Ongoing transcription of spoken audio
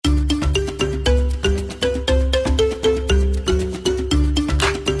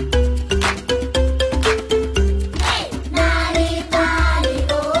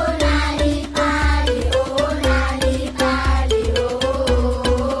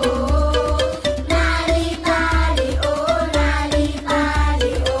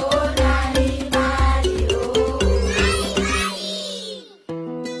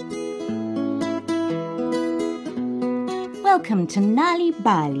to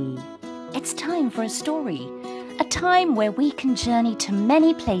Nal'ibali. It's time for a story. A time where we can journey to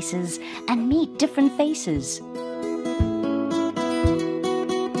many places and meet different faces.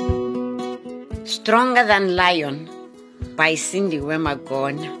 Stronger Than Lion by Cindy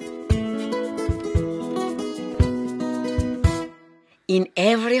Wemagona. In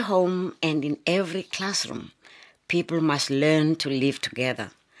every home and in every classroom, people must learn to live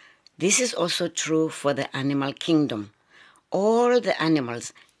together. This is also true for the animal kingdom. All the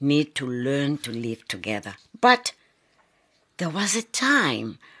animals need to learn to live together. But there was a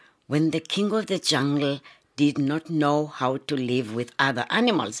time when the king of the jungle did not know how to live with other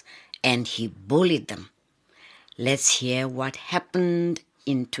animals, and he bullied them. Let's hear what happened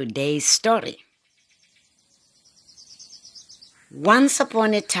in today's story. Once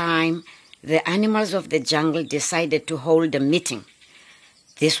upon a time, the animals of the jungle decided to hold a meeting.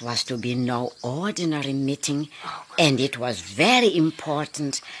 This was to be no ordinary meeting, and it was very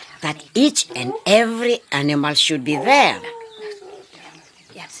important that each and every animal should be there.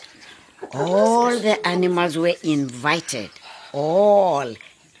 All the animals were invited, all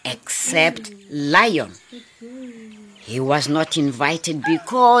except Lion. He was not invited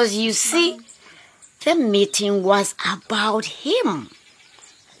because, you see, the meeting was about him.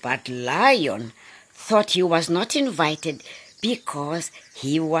 But Lion thought he was not invited because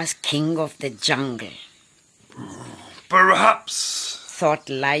he was king of the jungle. Perhaps, Thought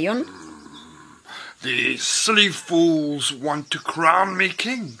Lion. the silly fools want to crown me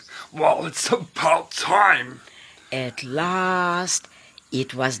king. Well, it's about time. At last,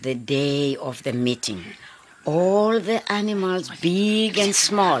 it was the day of the meeting. All the animals, big and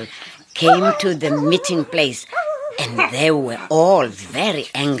small, came to the meeting place, and they were all very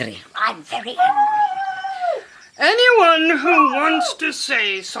angry. I'm very angry. Anyone who wants to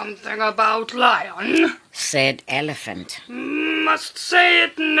say something about Lion Said Elephant. must say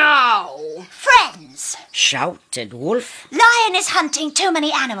it now. Friends, Shouted Wolf. Lion is hunting too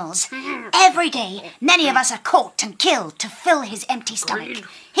many animals. Every day, many of us are caught and killed to fill his empty stomach.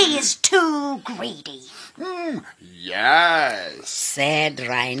 He is too greedy. Yes. Said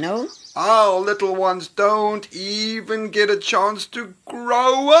Rhino. Our little ones don't even get a chance to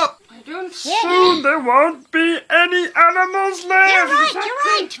grow up. Soon there won't be any animals left. You're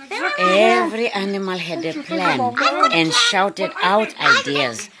right. Every animal had a plan and shouted out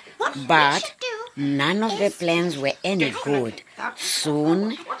ideas, but none of the plans were any good.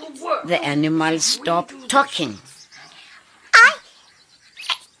 Soon, the animals stopped talking. I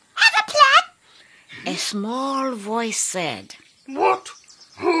have a plan. A small voice said, What?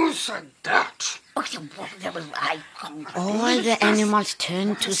 Who said that? Oh, that was I. all the animals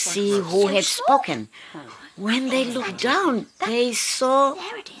turned to see who had spoken. When they looked down, they saw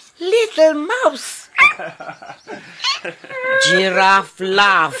There it is. Little Mouse. Giraffe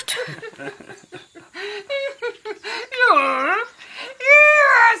laughed.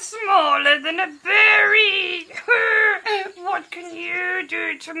 You're smaller than a berry. What can you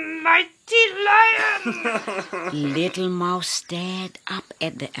do to mighty Lion? Little Mouse stared up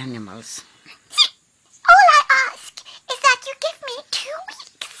at the animals. All I ask is that you give me 2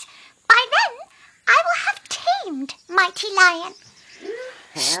 weeks. By then, I will have tamed Mighty Lion.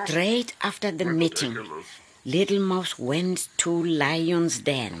 Straight after the meeting, Little Mouse went to Lion's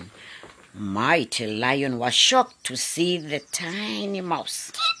den. Mighty Lion was shocked to see the tiny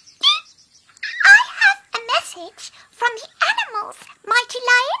mouse. I have a message from the animals, Mighty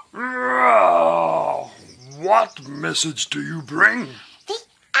Lion. What message do you bring? The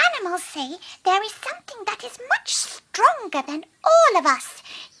animals say there is something that is much stronger than all of us,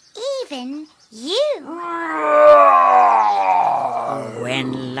 even you.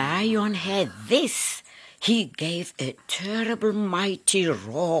 When Lion heard this, he gave a terrible mighty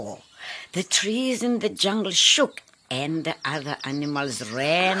roar. The trees in the jungle shook, and the other animals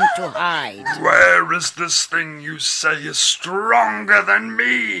ran to hide. Where is this thing you say is stronger than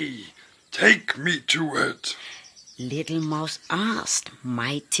me? Take me to it. Little Mouse asked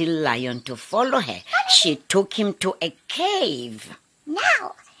Mighty Lion to follow her. She took him to a cave.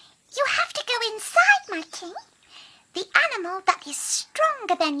 Now, you have to go inside, my king. The animal that is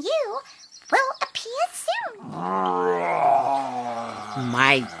stronger than you will appear soon.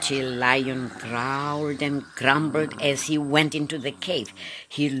 Mighty Lion growled and grumbled as he went into the cave.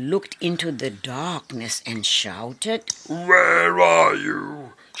 He looked into the darkness and shouted, Where are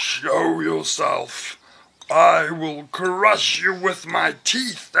you? Show yourself. I will crush you with my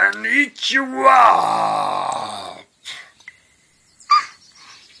teeth and eat you up.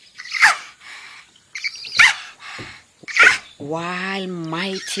 While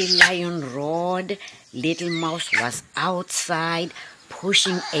Mighty Lion roared, Little Mouse was outside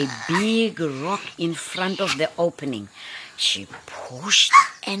pushing a big rock in front of the opening. She pushed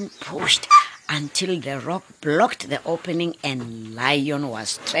and pushed until the rock blocked the opening and Lion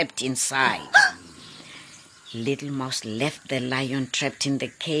was trapped inside. Little Mouse left the lion trapped in the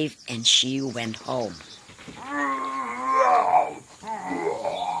cave and she went home.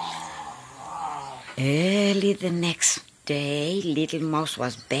 Early the next day, Little Mouse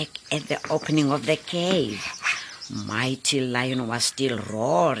was back at the opening of the cave. Mighty Lion was still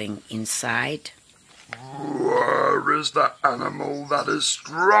roaring inside. Where is the animal that is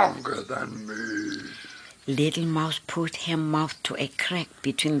stronger than me? Little Mouse put her mouth to a crack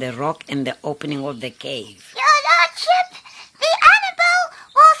between the rock and the opening of the cave. Your Lordship, the animal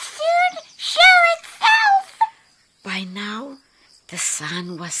will soon show itself. By now, the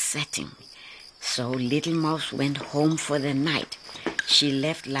sun was setting, so Little Mouse went home for the night. She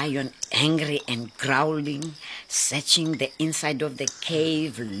left Lion angry and growling, searching the inside of the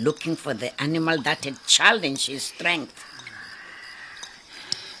cave, looking for the animal that had challenged his strength.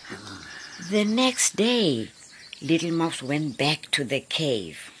 The next day, Little Mouse went back to the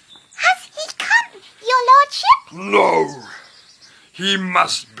cave. Has he come, Your Lordship? No, he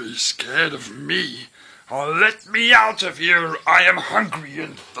must be scared of me. Let me out of here. I am hungry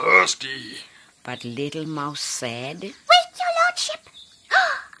and thirsty. But Little Mouse said, Wait, Your Lordship.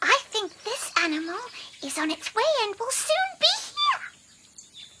 I think this animal is on its way and will soon be here.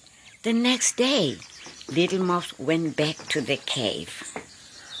 The next day, Little Mouse went back to the cave.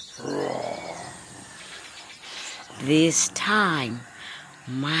 This time,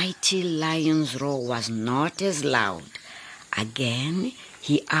 Mighty Lion's roar was not as loud. Again,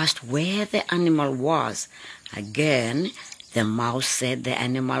 he asked where the animal was. Again, the mouse said the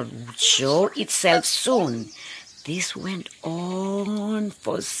animal would show itself soon. This went on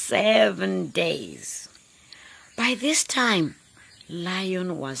for 7 days. By this time,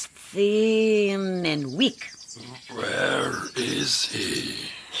 Lion was thin and weak. Where is he?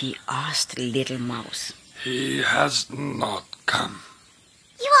 He asked Little Mouse. He has not come.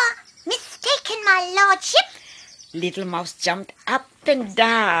 You are mistaken, my Lordship. Little Mouse jumped up and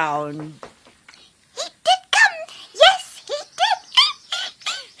down. He did come. Yes, he did.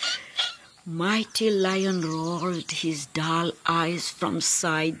 Mighty Lion rolled his dull eyes from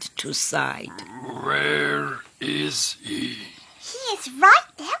side to side. Where is he? He is right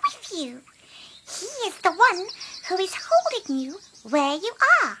there with you. He is the one who is holding you where you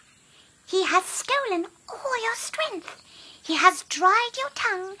are. He has stolen all your strength. He has dried your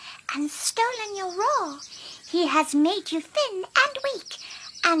tongue and stolen your roar. He has made you thin and weak,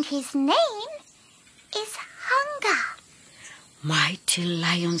 and his name is Hunger. Mighty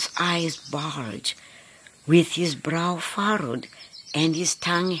Lion's eyes bulged, with his brow furrowed and his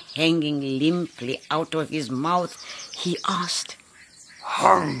tongue hanging limply out of his mouth. He asked,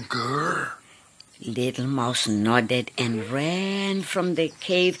 Hunger? Little Mouse nodded and ran from the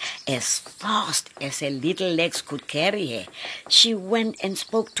cave as fast as her little legs could carry her. She went and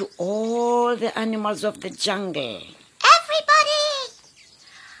spoke to all the animals of the jungle. Everybody!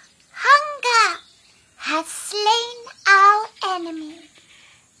 Hunger has slain our enemy.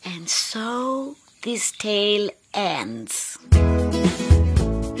 And so this tale ends.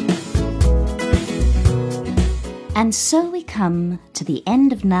 And so we come to the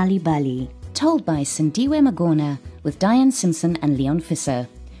end of Nal'ibali, told by Sindiwe Magona with Diane Simpson and Leon Fisser,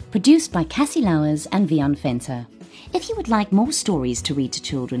 produced by Cassie Lowers and Vian Fenter. If you would like more stories to read to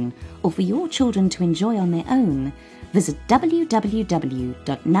children, or for your children to enjoy on their own, visit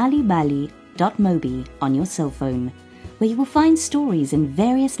www.nalibali.mobi on your cell phone, where you will find stories in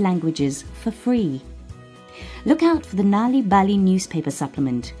various languages for free. Look out for the Nal'ibali newspaper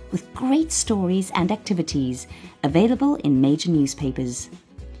supplement with great stories and activities available in major newspapers.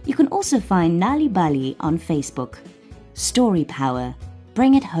 You can also find Nal'ibali on Facebook. Story Power.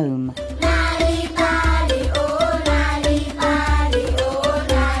 Bring it home.